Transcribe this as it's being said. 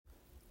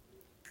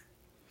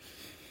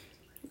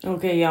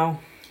Okay, y'all.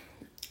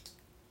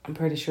 I'm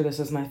pretty sure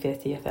this is my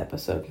 50th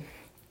episode.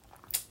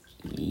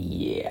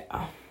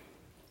 Yeah.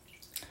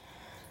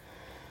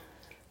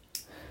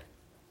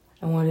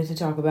 I wanted to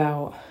talk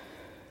about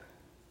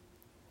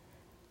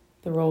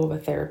the role of a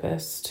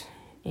therapist.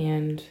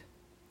 And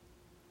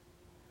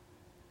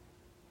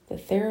the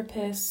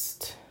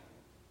therapist,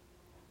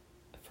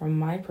 from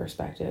my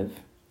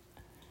perspective,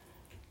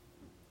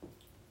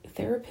 the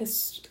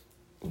therapist's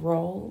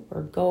role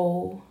or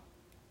goal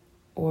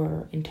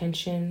or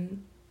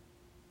intention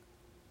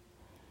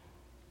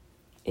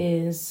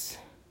is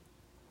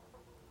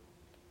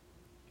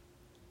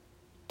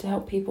to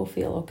help people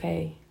feel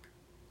okay.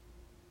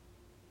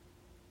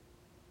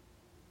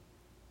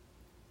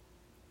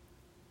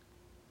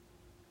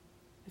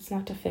 It's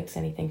not to fix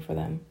anything for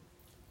them.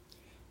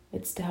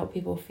 It's to help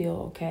people feel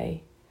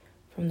okay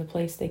from the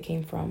place they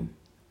came from.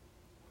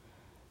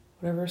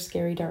 Whatever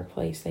scary, dark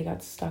place they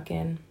got stuck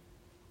in,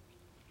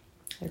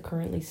 they're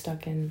currently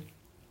stuck in.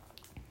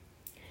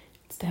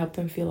 It's to help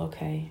them feel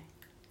okay.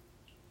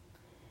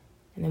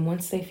 And then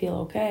once they feel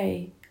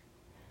okay,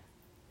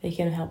 they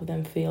can help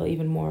them feel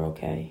even more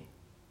okay,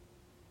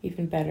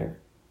 even better,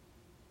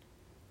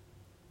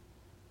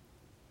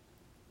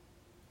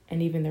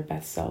 and even their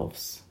best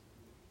selves.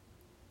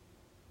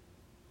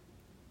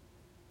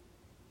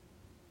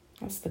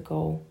 That's the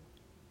goal.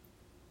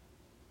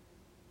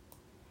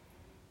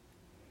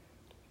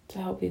 To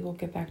help people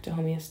get back to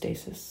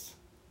homeostasis.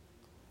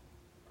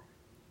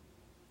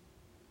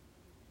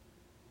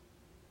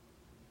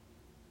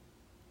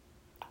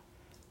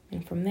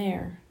 And from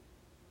there,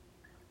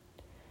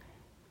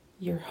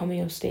 your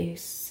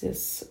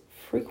homeostasis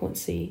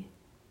frequency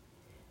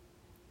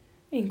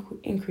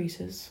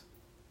increases.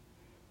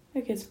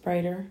 It gets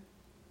brighter.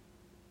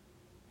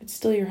 It's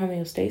still your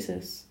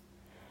homeostasis.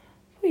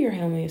 But your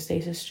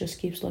homeostasis just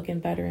keeps looking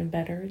better and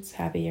better. It's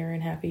happier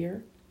and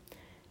happier.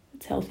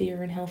 It's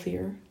healthier and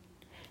healthier.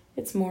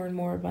 It's more and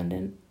more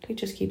abundant. It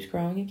just keeps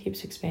growing. It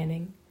keeps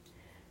expanding.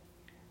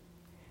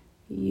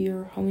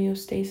 Your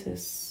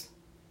homeostasis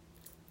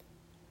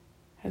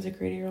has a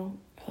greater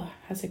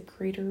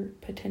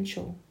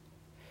potential.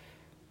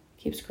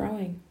 Keeps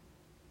growing.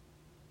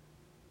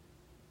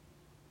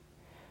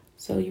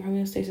 So your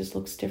homeostasis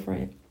looks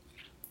different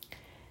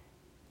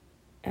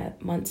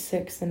at month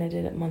 6 than it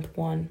did at month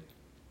 1.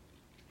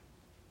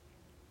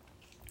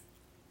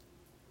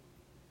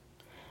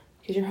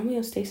 Because your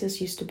homeostasis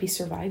used to be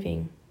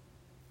surviving.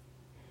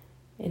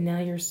 And now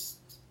you're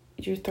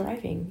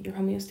thriving. Your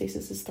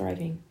homeostasis is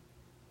thriving.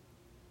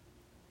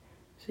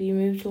 So you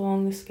moved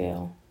along the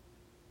scale.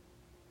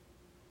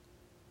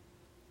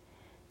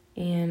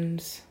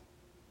 And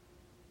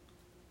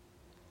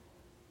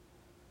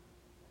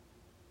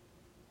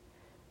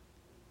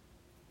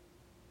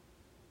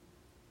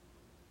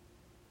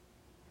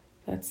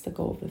that's the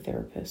goal of the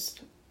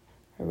therapist.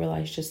 I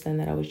realized just then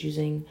that I was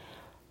using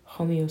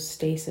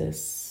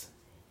homeostasis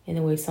in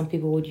the way some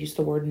people would use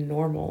the word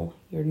normal.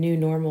 Your new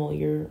normal,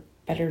 your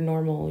better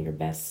normal, your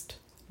best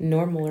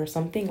normal, or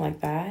something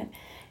like that.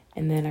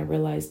 And then I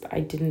realized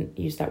I didn't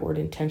use that word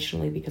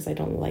intentionally because I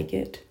don't like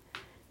it.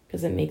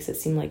 Because it makes it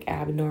seem like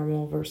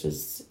abnormal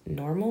versus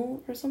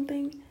normal or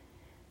something.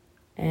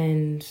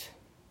 And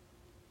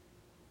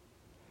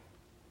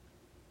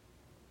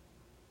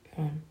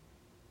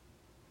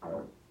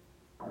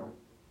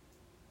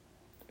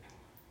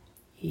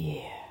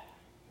yeah,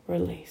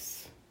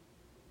 release.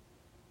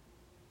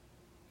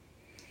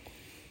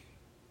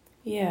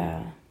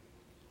 Yeah,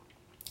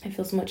 it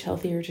feels much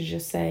healthier to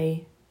just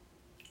say,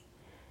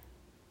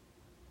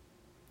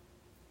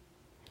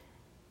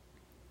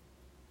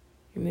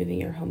 you're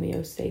moving your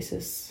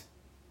homeostasis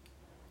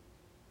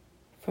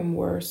from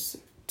worse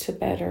to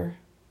better,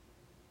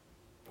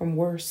 from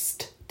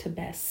worst to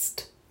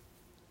best.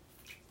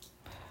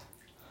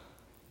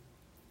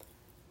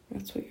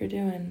 That's what you're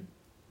doing.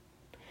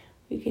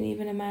 You can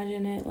even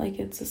imagine it like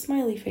it's a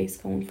smiley face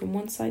going from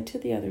one side to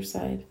the other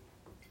side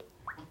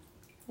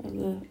of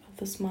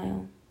the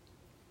smile.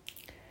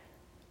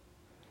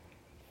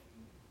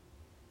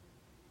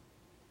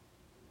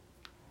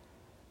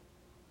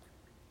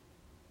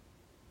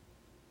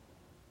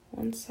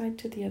 One side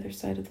to the other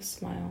side of the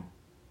smile.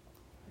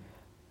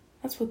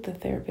 That's what the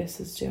therapist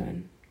is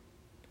doing.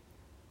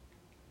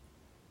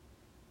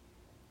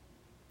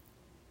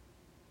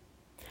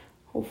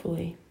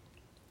 Hopefully.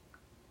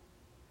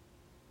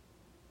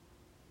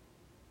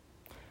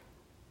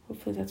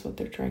 Hopefully that's what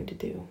they're trying to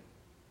do.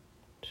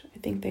 I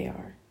think they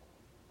are.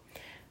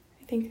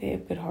 I think they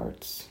have good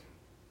hearts.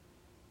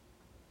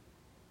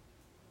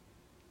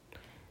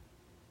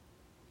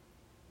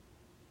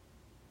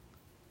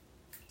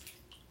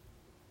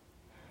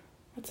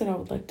 That's what I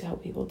would like to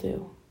help people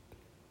do.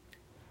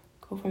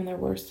 Go from their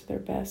worst to their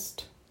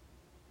best.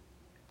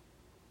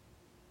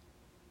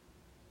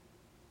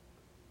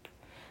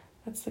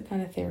 That's the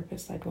kind of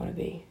therapist I'd want to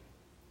be.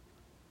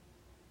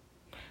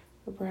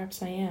 Or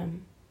perhaps I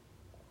am.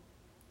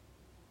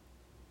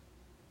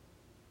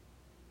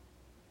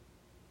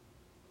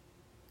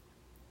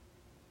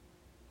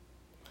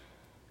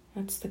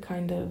 That's the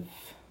kind of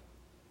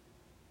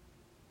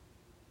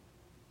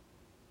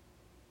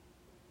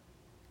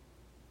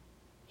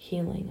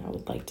healing I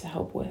would like to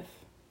help with.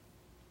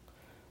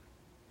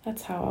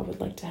 That's how I would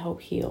like to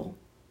help heal.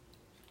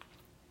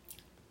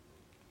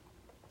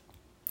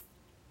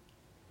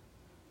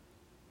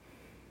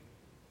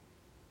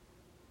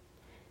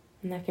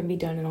 And that can be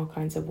done in all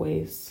kinds of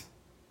ways.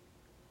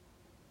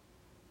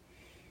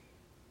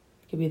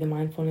 It could be the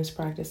mindfulness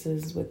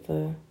practices with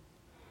the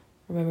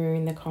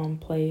remembering the calm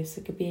place.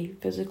 It could be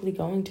physically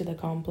going to the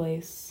calm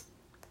place.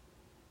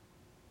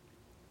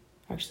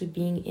 Actually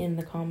being in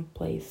the calm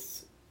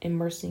place.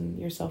 Immersing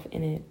yourself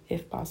in it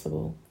if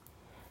possible.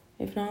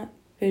 If not,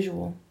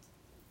 visual.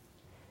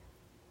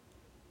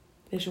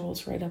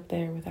 Visual's right up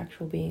there with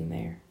actual being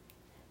there.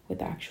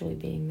 With actually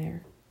being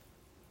there.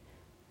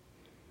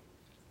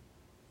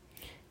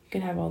 You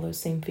can have all those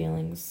same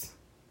feelings.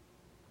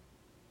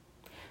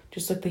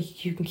 Just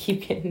like you can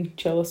keep getting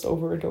jealous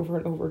over and over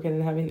and over again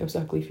and having those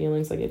ugly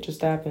feelings like it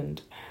just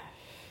happened.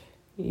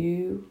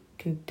 You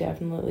can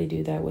definitely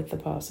do that with the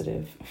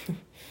positive.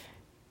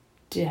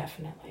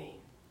 Definitely.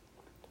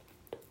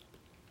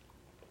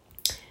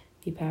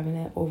 Keep having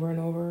it over and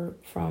over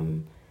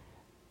from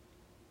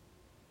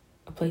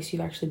a place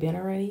you've actually been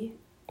already,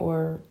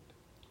 or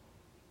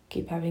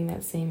keep having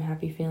that same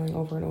happy feeling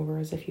over and over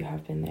as if you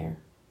have been there.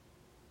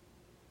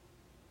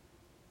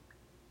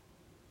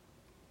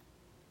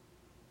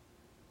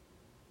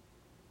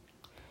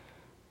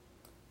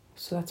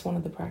 So that's one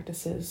of the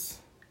practices.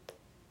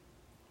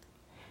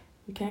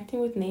 And connecting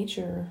with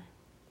nature,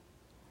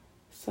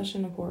 such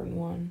an important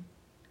one.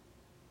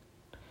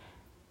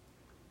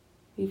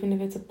 Even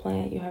if it's a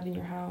plant you have in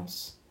your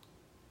house,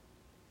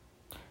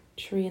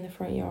 tree in the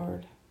front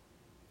yard,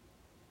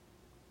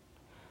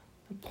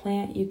 a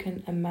plant you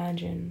can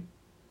imagine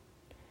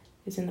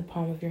is in the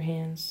palm of your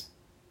hands.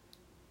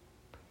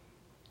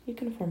 You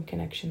can form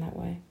connection that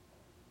way.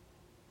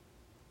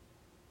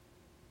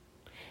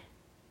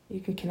 You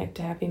can connect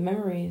to happy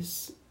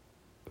memories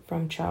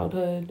from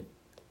childhood,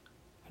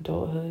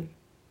 adulthood,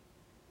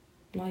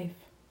 life.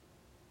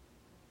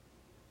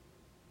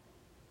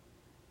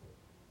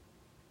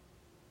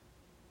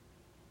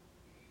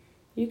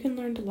 You can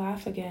learn to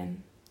laugh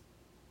again.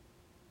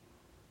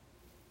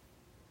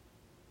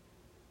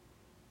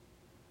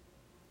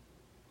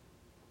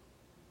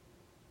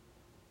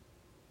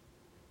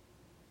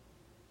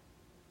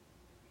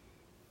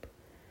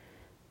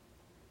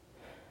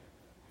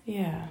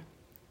 Yeah.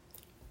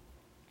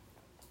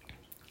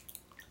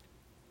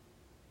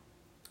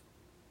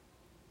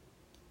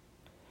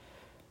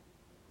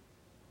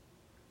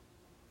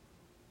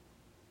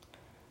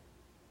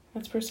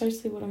 That's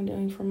precisely what I'm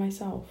doing for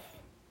myself.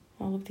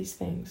 All of these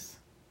things.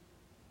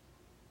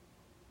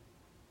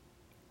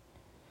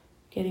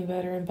 Getting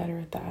better and better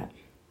at that.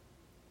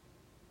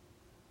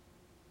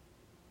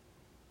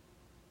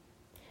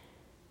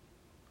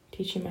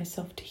 Teaching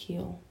myself to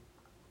heal.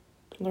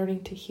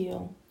 Learning to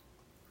heal.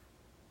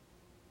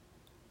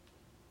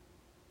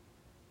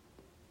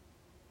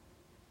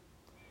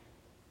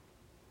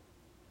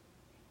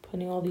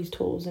 Putting all these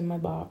tools in my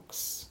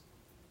box.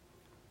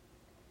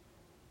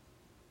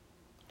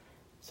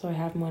 So I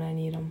have them when I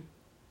need them.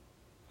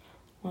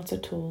 Lots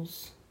of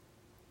tools.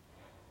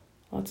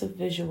 Lots of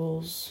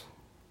visuals.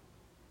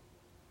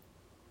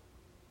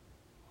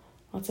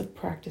 Lots of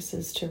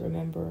practices to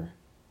remember.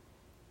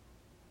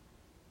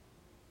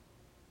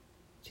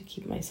 To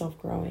keep myself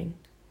growing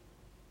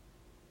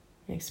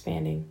and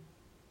expanding.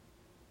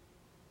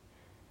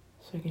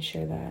 So I can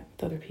share that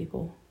with other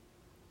people.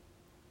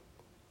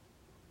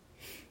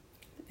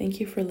 Thank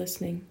you for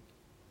listening.